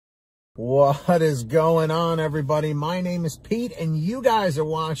What is going on, everybody? My name is Pete, and you guys are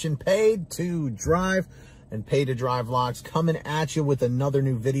watching Paid to Drive and Paid to Drive vlogs, coming at you with another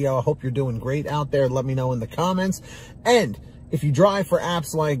new video. I hope you're doing great out there. Let me know in the comments. And if you drive for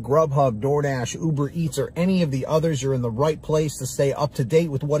apps like GrubHub, DoorDash, Uber Eats, or any of the others, you're in the right place to stay up to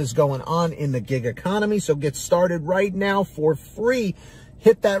date with what is going on in the gig economy. So get started right now for free.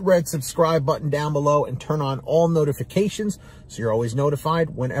 Hit that red subscribe button down below and turn on all notifications so you're always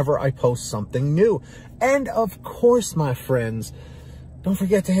notified whenever I post something new. And of course, my friends, don't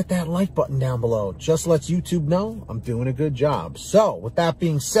forget to hit that like button down below. Just lets YouTube know I'm doing a good job. So with that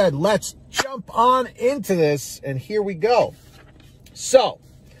being said, let's jump on into this, and here we go. So,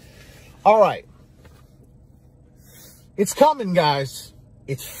 all right. It's coming, guys.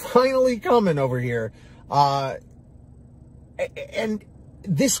 It's finally coming over here. And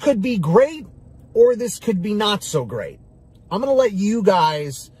this could be great, or this could be not so great. I'm going to let you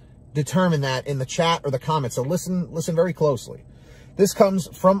guys determine that in the chat or the comments. So listen very closely. This comes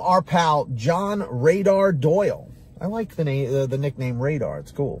from our pal, John Radar Doyle. I like the name, the nickname Radar.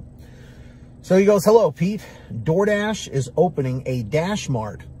 It's cool. So he goes, "Hello, Pete. DoorDash is opening a Dash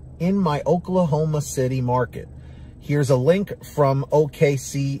Mart in my Oklahoma City market. Here's a link from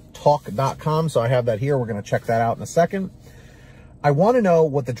okctalk.com. So I have that here. We're going to check that out in a second. I want to know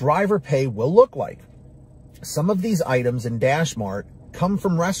what the driver pay will look like. Some of these items in Dash Mart come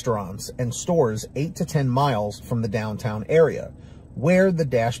from restaurants and stores 8 to 10 miles from the downtown area where the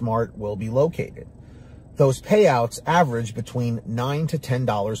Dash Mart will be located. Those payouts average between $9 to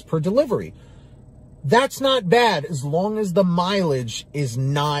 $10 per delivery. That's not bad as long as the mileage is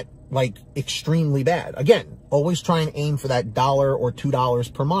not like extremely bad. Again, always try and aim for that $1 or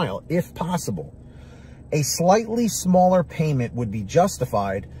 $2 per mile if possible. A slightly smaller payment would be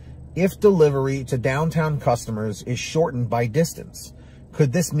justified if delivery to downtown customers is shortened by distance.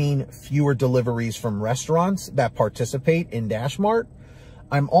 Could this mean fewer deliveries from restaurants that participate in Dash Mart?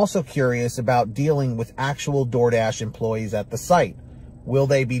 I'm also curious about dealing with actual DoorDash employees at the site. Will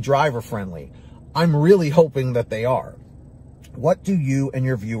they be driver friendly? I'm really hoping that they are. What do you and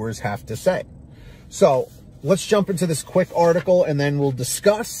your viewers have to say?" So let's jump into this quick article, and then we'll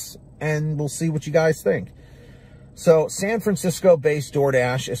discuss and we'll see what you guys think. So, San Francisco-based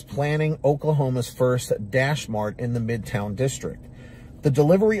DoorDash is planning Oklahoma's first Dash Mart in the Midtown District. The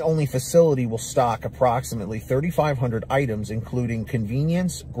delivery-only facility will stock approximately 3,500 items, including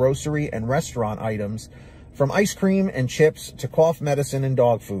convenience, grocery, and restaurant items, from ice cream and chips to cough medicine and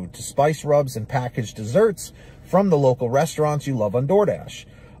dog food to spice rubs and packaged desserts from the local restaurants you love on DoorDash,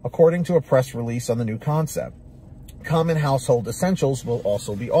 according to a press release on the new concept. Common household essentials will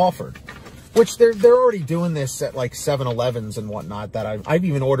also be offered, which they're already doing this at like 7-Elevens and whatnot. That I've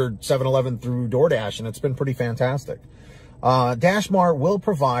even ordered 7-Eleven through DoorDash, and it's been pretty fantastic. Dash Mart will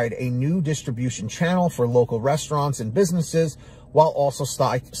provide a new distribution channel for local restaurants and businesses, while also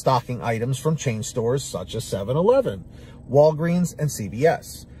stocking items from chain stores such as 7-Eleven, Walgreens, and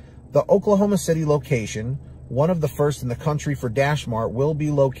CVS. The Oklahoma City location, one of the first in the country for Dash Mart, will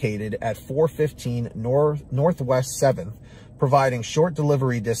be located at 415 Northwest 7th, providing short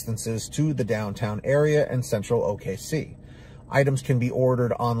delivery distances to the downtown area and central OKC. Items can be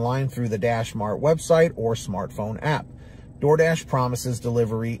ordered online through the Dash Mart website or smartphone app. DoorDash promises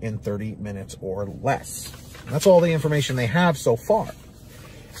delivery in 30 minutes or less. That's all the information they have so far.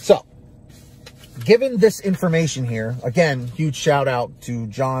 So, given this information here, again, huge shout out to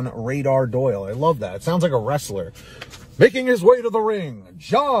John Radar Doyle. I love that. It sounds like a wrestler. Making his way to the ring,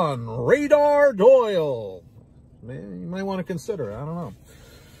 John Radar Doyle. Man, you might want to consider it. I don't know.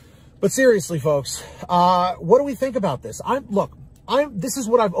 But seriously, folks, what do we think about this? This is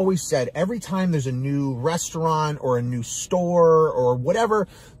what I've always said. Every time there's a new restaurant or a new store or whatever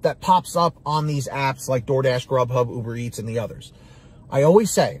that pops up on these apps like DoorDash, GrubHub, Uber Eats, and the others, I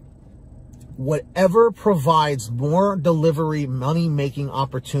always say, whatever provides more delivery money-making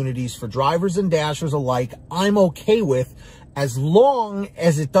opportunities for drivers and dashers alike, I'm okay with, as long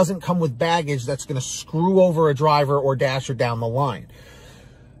as it doesn't come with baggage that's going to screw over a driver or dasher down the line.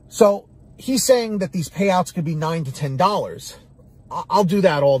 So he's saying that these payouts could be $9 to $10. I'll do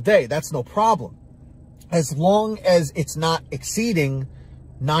that all day. That's no problem, as long as it's not exceeding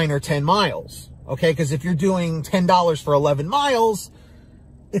 9 or 10 miles. Okay, because if you're doing $10 for 11 miles,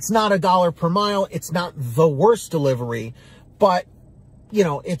 it's not $1 per mile. It's not the worst delivery, but you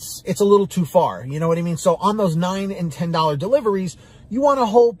know, it's a little too far. You know what I mean? So on those $9 and $10 deliveries, you want to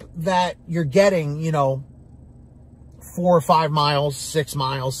hope that you're getting, you know, 4 or 5 miles, 6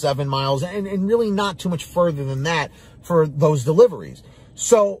 miles, 7 miles, and really not too much further than that for those deliveries.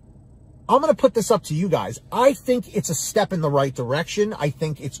 So I'm going to put this up to you guys. I think it's a step in the right direction. I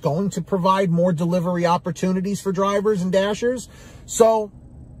think it's going to provide more delivery opportunities for drivers and dashers. So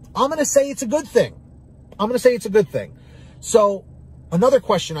I'm going to say it's a good thing. I'm going to say it's a good thing. So another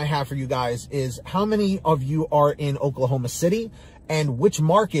question I have for you guys is, how many of you are in Oklahoma City, and which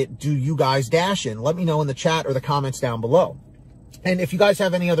market do you guys dash in? Let me know in the chat or the comments down below. And if you guys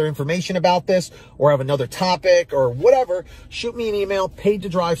have any other information about this, or have another topic or whatever, shoot me an email,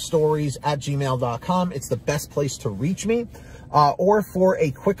 paidtodrivestories@gmail.com. It's the best place to reach me. Or for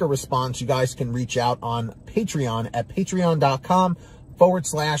a quicker response, you guys can reach out on Patreon at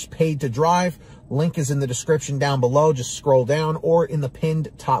patreon.com/paidtodrive. Link is in the description down below. Just scroll down, or in the pinned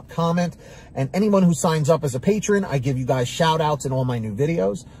top comment. And anyone who signs up as a patron, I give you guys shout outs in all my new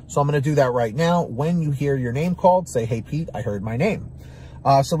videos. So I'm going to do that right now. When you hear your name called, say, "Hey, Pete, I heard my name."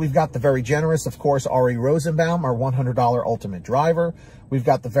 So we've got the very generous, of course, Ari Rosenbaum, our $100 ultimate driver. We've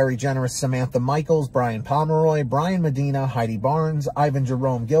got the very generous Samantha Michaels, Brian Pomeroy, Brian Medina, Heidi Barnes, Ivan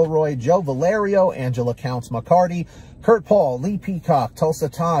Jerome Gilroy, Joe Valerio, Angela Counts McCarty, Kurt Paul, Lee Peacock, Tulsa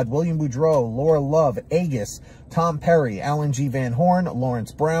Todd, William Boudreau, Laura Love, Agus, Tom Perry, Alan G. Van Horn,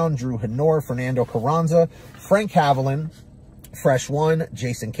 Lawrence Brown, Drew Hanor, Fernando Carranza, Frank Haviland, Fresh One,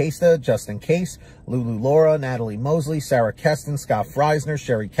 Jason Casta, Justin Case, Lulu Laura, Natalie Mosley, Sarah Keston, Scott Freisner,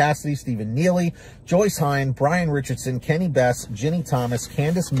 Sherry Cassidy, Stephen Neely, Joyce Hine, Brian Richardson, Kenny Bess, Ginny Thomas,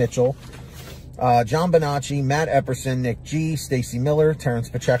 Candace Mitchell, John Bonacci, Matt Epperson, Nick G, Stacy Miller, Terrence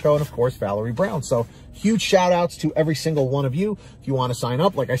Pacheco, and of course, Valerie Brown. So huge shout outs to every single one of you. If you want to sign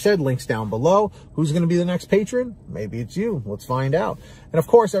up, like I said, links down below. Who's going to be the next patron? Maybe it's you. Let's find out. And of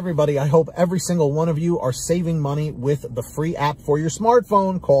course, everybody, I hope every single one of you are saving money with the free app for your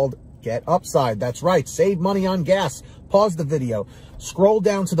smartphone called Get Upside. That's right. Save money on gas. Pause the video. Scroll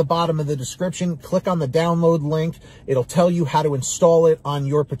down to the bottom of the description, click on the download link. It'll tell you how to install it on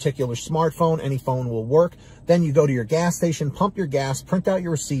your particular smartphone. Any phone will work. Then you go to your gas station, pump your gas, print out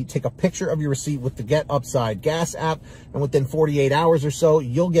your receipt, take a picture of your receipt with the Get Upside gas app, and within 48 hours or so,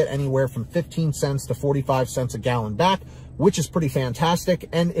 you'll get anywhere from 15 cents to 45 cents a gallon back, which is pretty fantastic.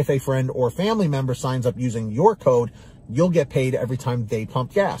 And if a friend or family member signs up using your code, you'll get paid every time they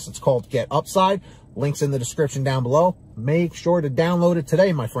pump gas. It's called Get Upside. Links in the description down below. Make sure to download it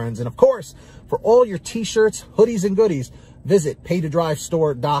today, my friends. And of course, for all your t-shirts, hoodies, and goodies, visit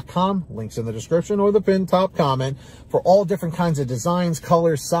paidtodrivestore.com. Links in the description or the pinned top comment. For all different kinds of designs,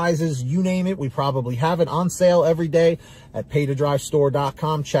 colors, sizes, you name it, we probably have it on sale every day at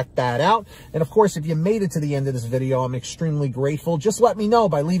paidtodrivestore.com. Check that out. And of course, if you made it to the end of this video, I'm extremely grateful. Just let me know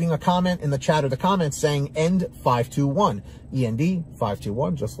by leaving a comment in the chat or the comments saying END521.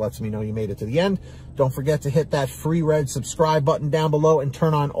 END521 just lets me know you made it to the end. Don't forget to hit that free red subscribe button down below and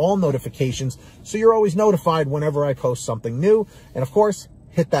turn on all notifications so you're always notified whenever I post something new. And of course,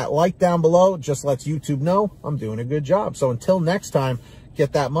 hit that like down below. Just lets YouTube know I'm doing a good job. So until next time,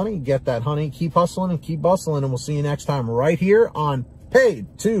 get that money, get that honey, keep hustling and keep bustling, and we'll see you next time right here on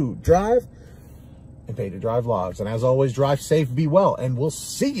Paid to Drive and Paid to Drive Vlogs. And as always, drive safe, be well, and we'll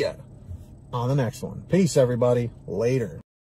see you on the next one. Peace, everybody. Later.